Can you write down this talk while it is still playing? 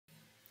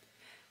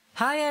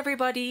Hi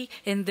everybody!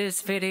 In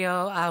this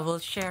video, I will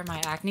share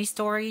my acne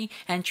story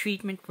and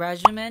treatment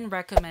regimen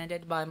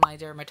recommended by my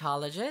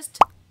dermatologist.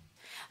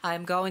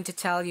 I'm going to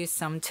tell you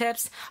some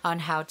tips on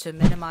how to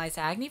minimize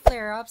acne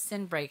flare-ups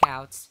and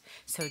breakouts.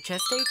 So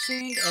just stay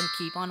tuned and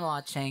keep on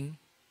watching.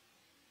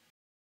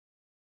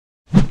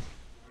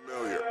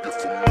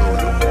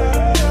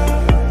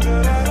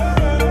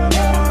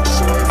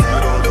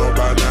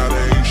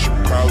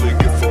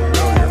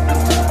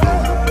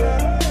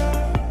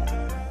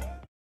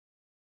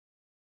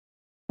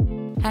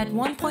 At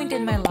one point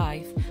in my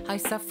life, I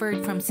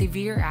suffered from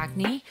severe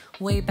acne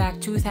way back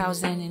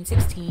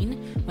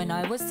 2016 when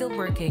I was still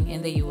working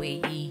in the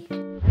UAE.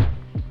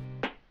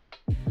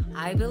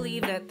 I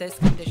believe that this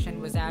condition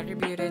was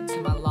attributed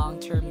to my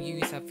long-term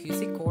use of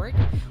Fusicord,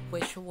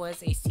 which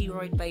was a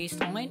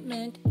steroid-based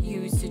ointment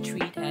used to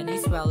treat any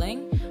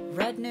swelling,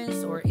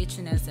 redness, or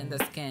itchiness in the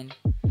skin.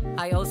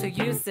 I also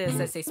use this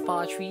as a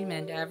spa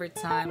treatment every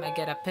time I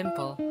get a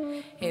pimple.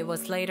 It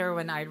was later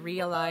when I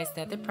realized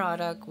that the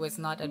product was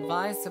not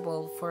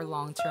advisable for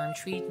long-term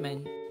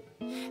treatment.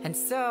 And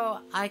so,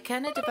 I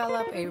kinda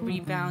developed a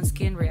rebound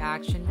skin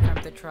reaction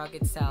from the drug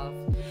itself.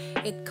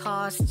 It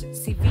caused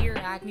severe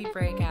acne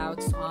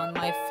breakouts on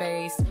my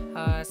face,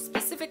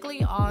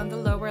 specifically on the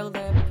lower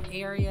lip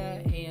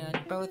area and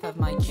both of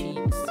my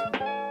cheeks.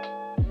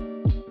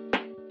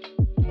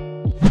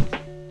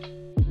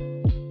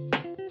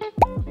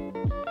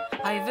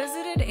 I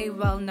visited a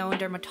well-known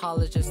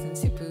dermatologist in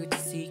Cebu to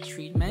seek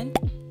treatment.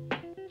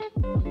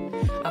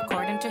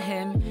 According to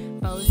him,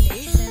 most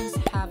Asians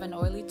have an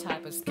oily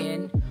type of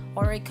skin,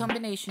 or a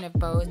combination of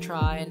both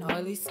dry and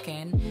oily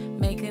skin,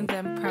 making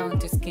them prone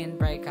to skin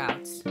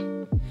breakouts.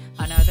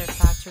 Another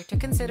factor to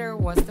consider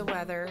was the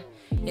weather.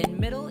 In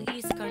Middle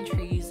East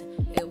countries,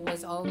 it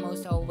was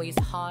almost always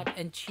hot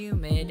and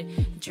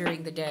humid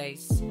during the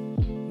days.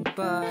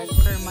 But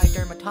per my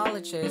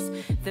dermatologist,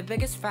 the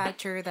biggest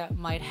factor that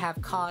might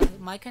have caused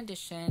my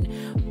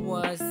condition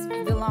was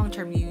the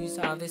long-term use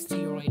of the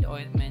steroid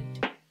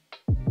ointment.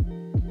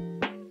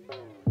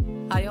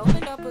 I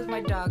opened up with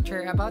my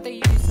doctor about the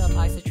use of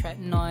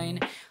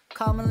isotretinoin,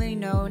 commonly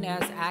known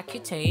as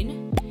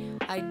Accutane.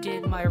 I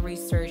did my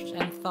research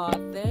and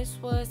thought this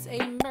was a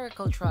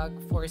miracle drug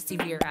for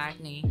severe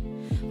acne.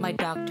 My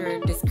doctor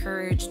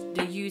discouraged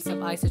the use of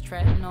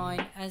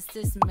isotretinoin as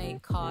this may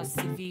cause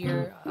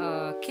severe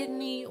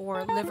kidney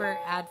or liver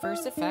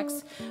adverse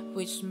effects,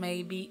 which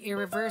may be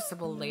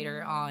irreversible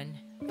later on.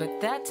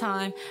 But that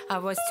time, I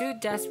was too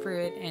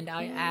desperate and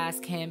I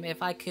asked him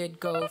if I could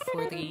go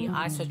for the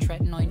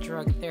isotretinoin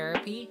drug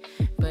therapy,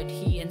 but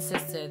he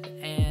insisted,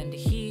 and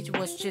he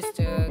was just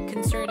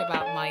concerned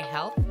about my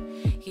health.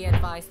 He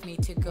advised me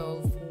to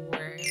go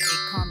for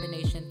a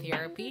combination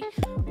therapy,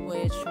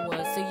 which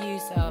was the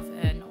use of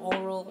an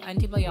oral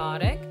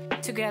antibiotic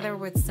together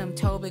with some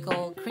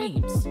topical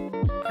creams.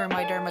 For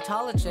my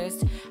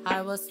dermatologist,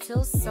 I was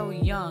still so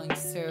young,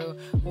 so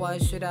why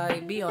should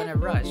I be on a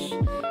rush?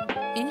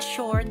 In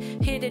short,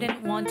 he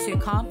didn't want to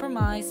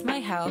compromise my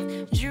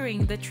health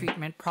during the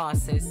treatment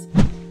process.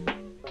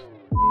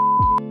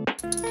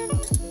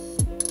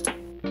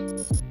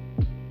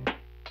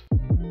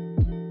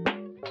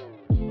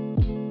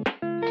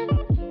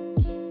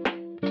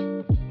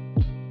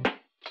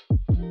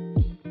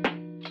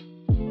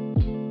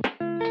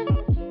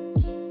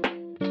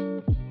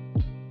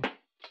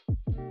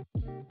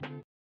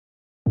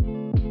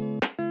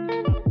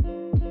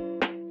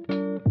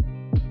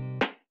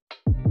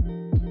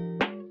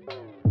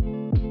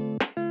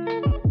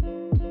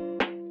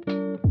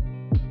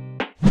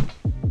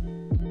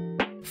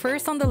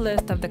 First on the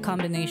list of the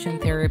combination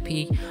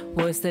therapy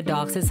was the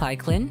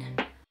doxycycline.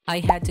 I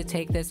had to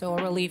take this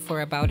orally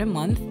for about a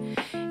month,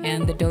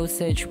 and the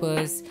dosage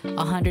was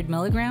 100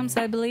 milligrams,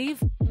 I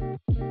believe.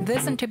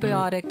 This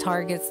antibiotic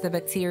targets the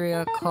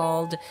bacteria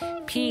called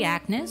P.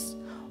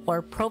 acnes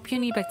or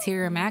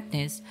Propionibacterium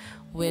acnes,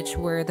 which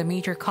were the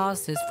major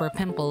causes for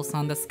pimples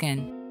on the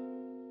skin.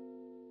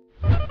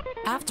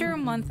 After a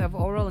month of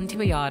oral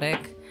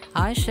antibiotic,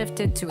 I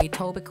shifted to a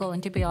topical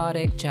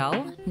antibiotic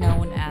gel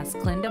known as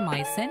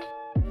clindamycin,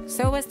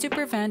 so as to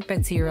prevent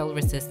bacterial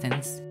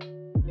resistance.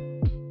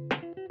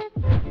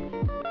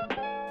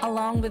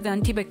 Along with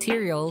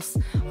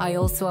antibacterials, I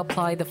also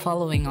apply the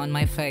following on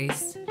my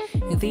face.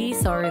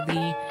 These are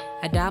the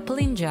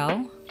Adapalene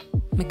gel,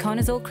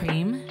 Meconazole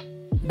cream,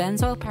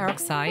 Benzoyl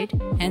Peroxide,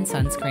 and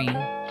sunscreen.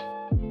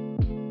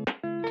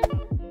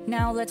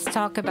 Now let's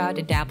talk about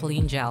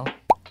Adapalene gel.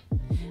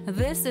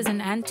 This is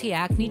an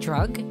anti-acne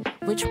drug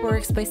which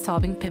works by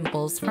stopping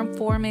pimples from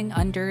forming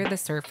under the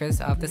surface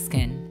of the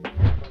skin.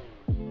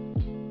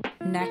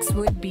 Next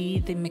would be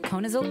the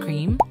Meconazole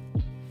cream.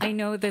 I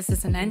know this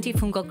is an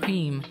antifungal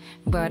cream,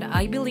 but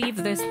I believe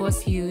this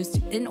was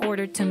used in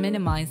order to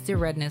minimize the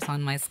redness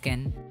on my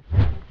skin.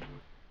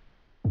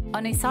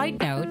 On a side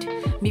note,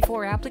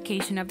 before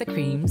application of the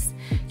creams,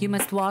 you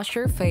must wash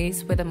your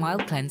face with a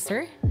mild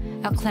cleanser,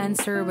 a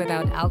cleanser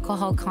without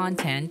alcohol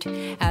content,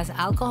 as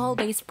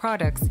alcohol-based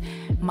products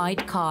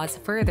might cause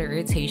further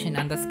irritation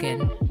on the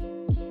skin.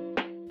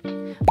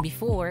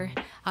 Before,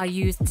 I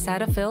used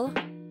Cetaphil,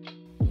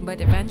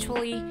 but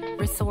eventually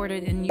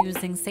resorted in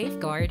using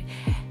Safeguard,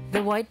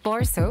 the white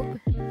bar soap.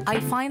 I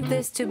find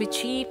this to be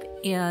cheap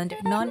and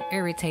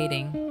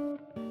non-irritating.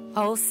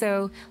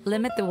 Also,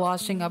 limit the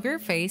washing of your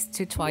face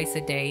to twice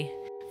a day.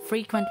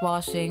 Frequent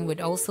washing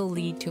would also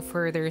lead to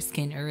further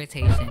skin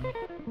irritation.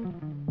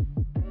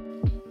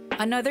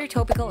 Another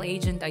topical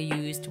agent I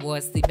used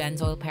was the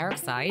benzoyl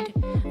peroxide.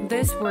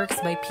 This works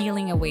by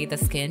peeling away the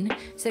skin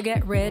to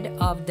get rid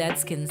of dead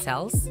skin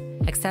cells,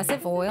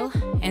 excessive oil,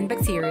 and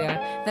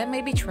bacteria that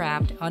may be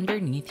trapped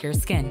underneath your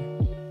skin.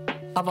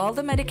 Of all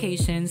the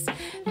medications,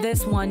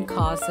 this one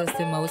causes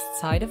the most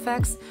side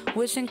effects,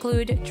 which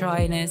include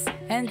dryness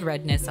and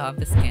redness of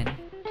the skin.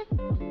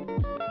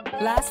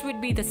 Last would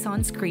be the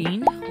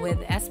sunscreen with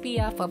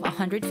SPF of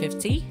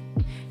 150.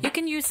 You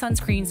can use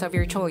sunscreens of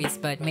your choice,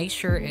 but make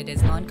sure it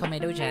is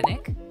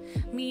non-comedogenic,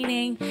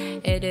 meaning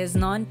it is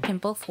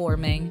non-pimple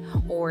forming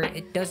or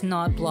it does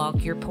not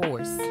block your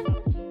pores.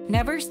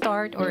 Never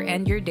start or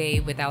end your day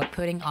without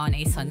putting on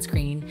a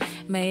sunscreen,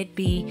 may it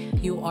be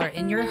you are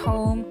in your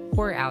home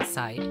or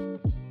outside.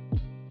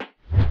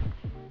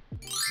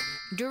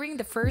 During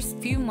the first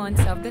few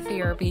months of the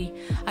therapy,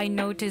 I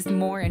noticed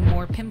more and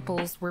more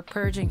pimples were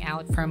purging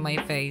out from my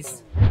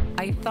face.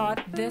 I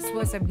thought this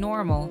was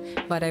abnormal,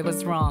 but I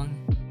was wrong.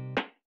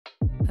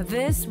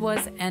 This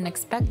was an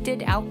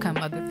expected outcome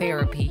of the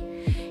therapy.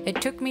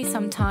 It took me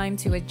some time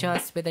to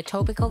adjust with the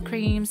topical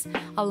creams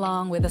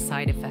along with the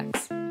side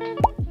effects.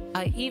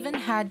 I even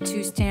had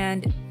to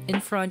stand in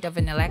front of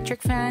an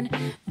electric fan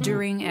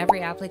during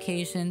every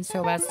application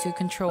so as to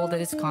control the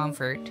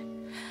discomfort.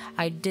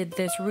 I did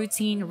this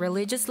routine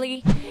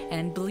religiously,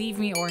 and believe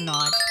me or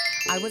not,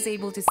 I was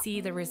able to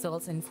see the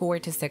results in 4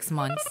 to 6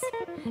 months.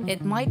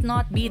 It might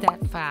not be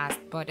that fast,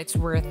 but it's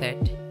worth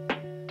it.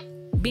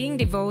 Being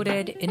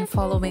devoted in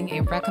following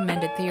a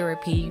recommended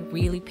therapy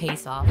really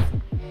pays off.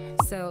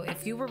 So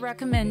if you were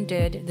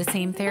recommended the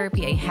same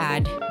therapy I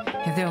had,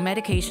 though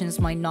medications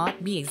might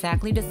not be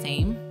exactly the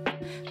same,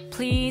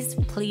 please,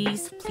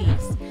 please,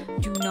 please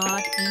do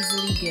not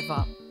easily give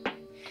up.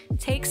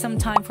 Take some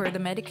time for the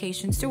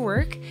medications to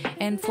work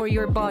and for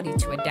your body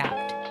to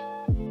adapt.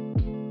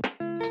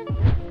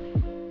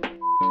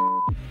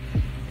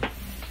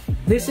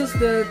 This is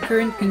the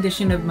current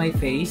condition of my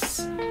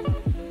face.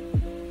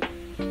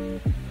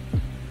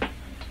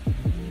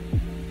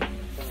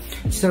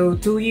 So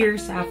 2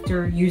 years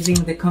after using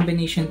the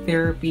combination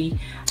therapy,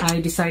 I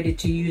decided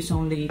to use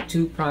only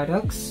 2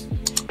 products,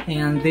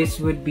 and this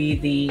would be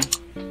the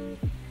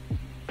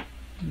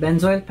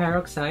benzoyl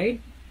peroxide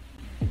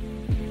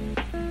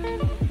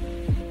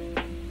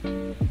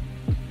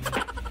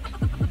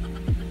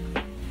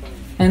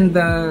and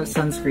the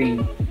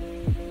sunscreen.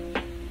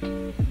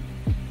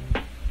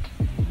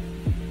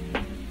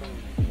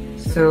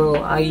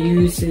 So I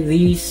use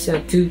these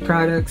 2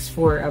 products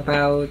for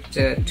about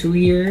 2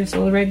 years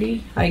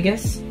already, I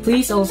guess.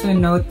 Please also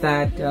note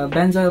that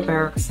benzoyl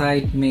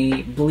peroxide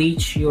may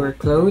bleach your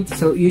clothes,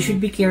 so you should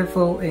be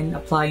careful in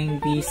applying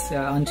these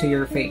onto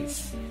your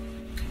face.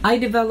 I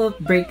develop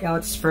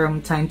breakouts from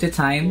time to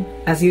time.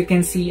 As you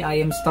can see, I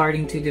am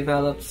starting to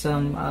develop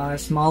some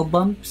small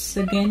bumps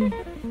again.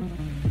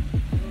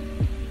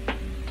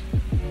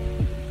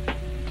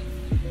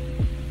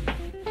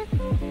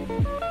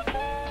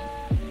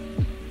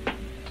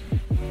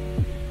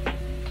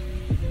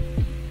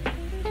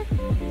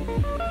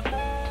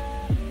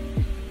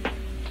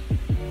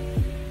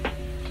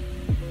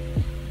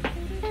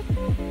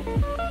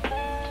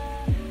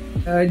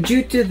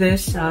 Due to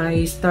this,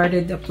 I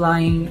started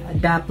applying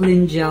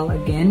Adapalene gel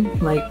again,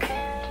 like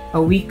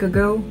a week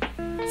ago.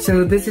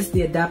 So this is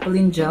the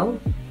Adapalene gel.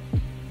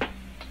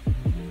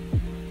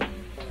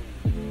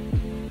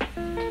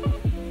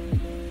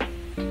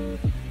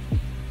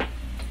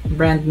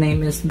 Brand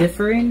name is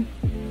differing.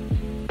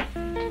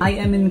 I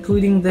am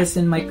including this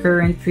in my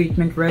current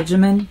treatment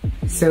regimen.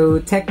 So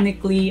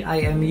technically,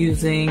 I am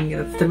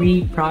using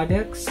 3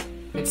 products.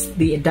 It's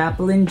the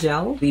Adapalene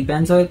gel, the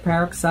benzoyl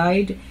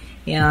peroxide,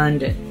 and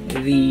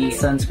the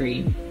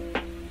sunscreen.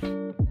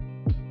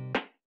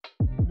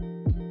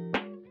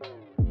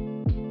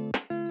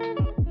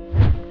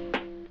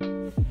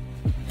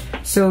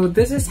 So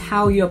this is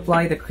how you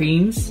apply the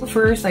creams.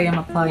 First, I am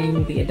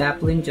applying the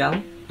Adapalene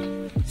gel.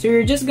 So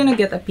you're just gonna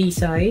get a pea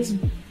size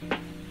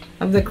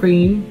of the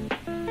cream,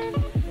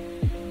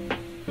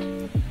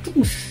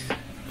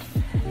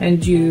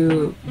 and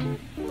you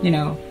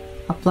know,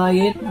 apply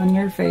it on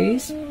your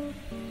face.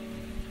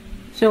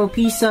 So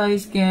pea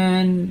size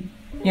can,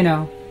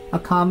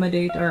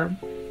 accommodate, or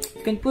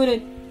you can put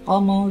it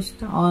almost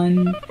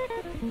on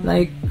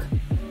like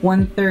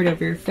 1/3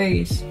 of your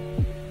face.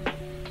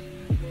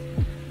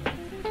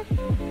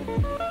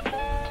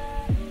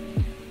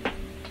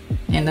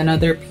 And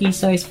another pea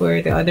size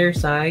for the other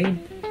side.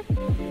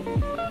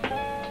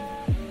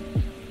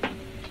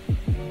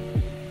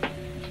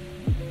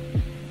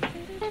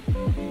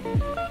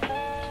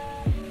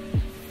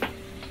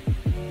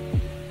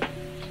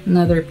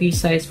 Another pea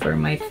size for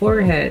my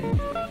forehead.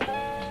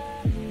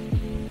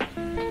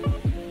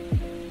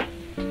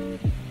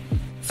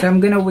 So I'm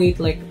gonna wait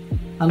like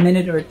a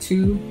minute or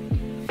two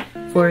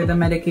for the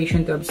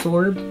medication to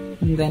absorb,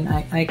 and then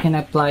I can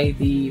apply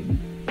the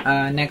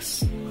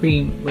next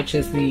cream, which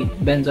is the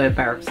benzoyl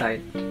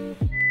peroxide.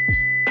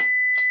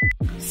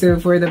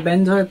 So for the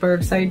benzoyl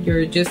peroxide,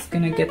 you're just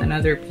gonna get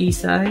another pea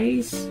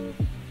size.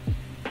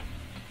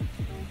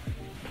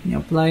 You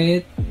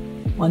apply it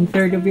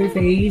 1/3 of your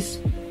face.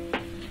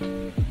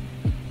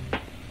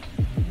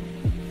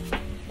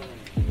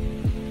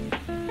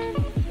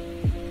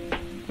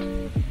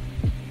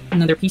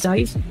 Another pea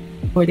size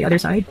for the other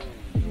side.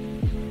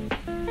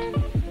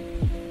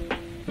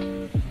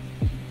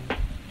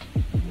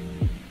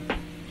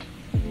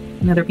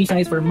 Another pea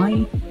size for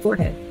my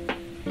forehead.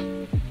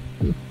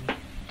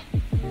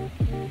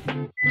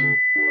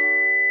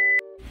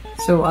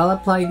 So I'll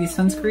apply the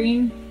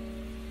sunscreen.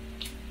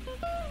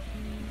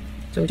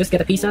 So just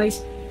get a pea size.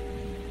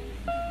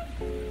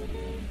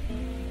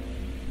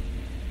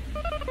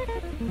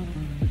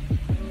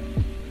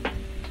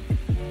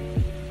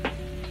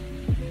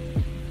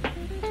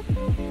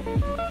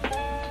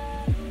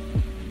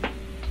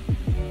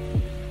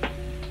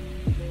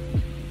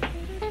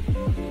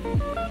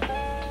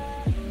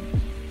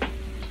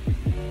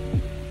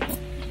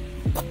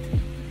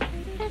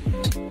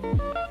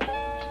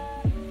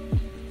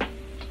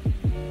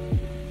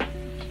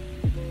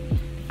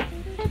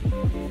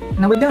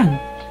 Now we're done.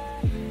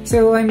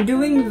 So I'm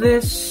doing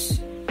this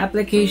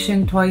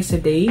application twice a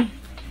day.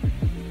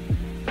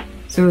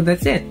 So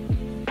that's it.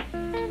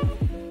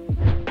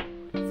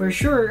 For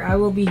sure, I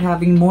will be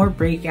having more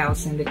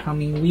breakouts in the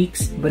coming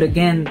weeks, but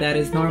again, that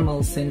is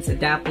normal since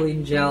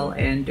Adapalene gel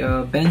and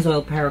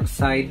benzoyl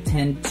peroxide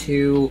tend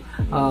to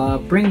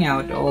bring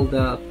out all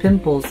the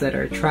pimples that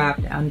are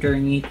trapped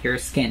underneath your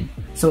skin.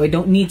 So I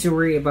don't need to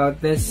worry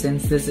about this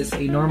since this is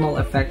a normal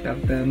effect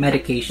of the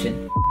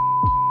medication.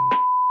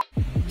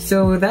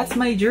 So that's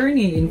my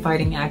journey in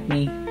fighting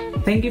acne.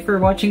 Thank you for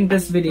watching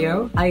this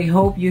video. I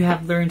hope you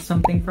have learned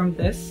something from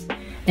this.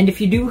 And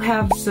if you do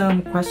have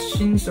some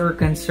questions or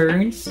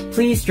concerns,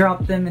 please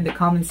drop them in the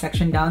comment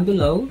section down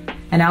below,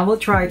 and I will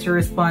try to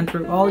respond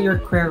through all your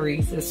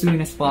queries as soon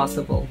as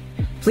possible.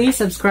 Please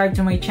subscribe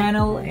to my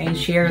channel and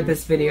share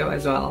this video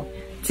as well.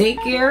 Take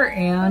care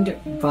and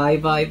bye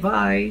bye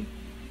bye.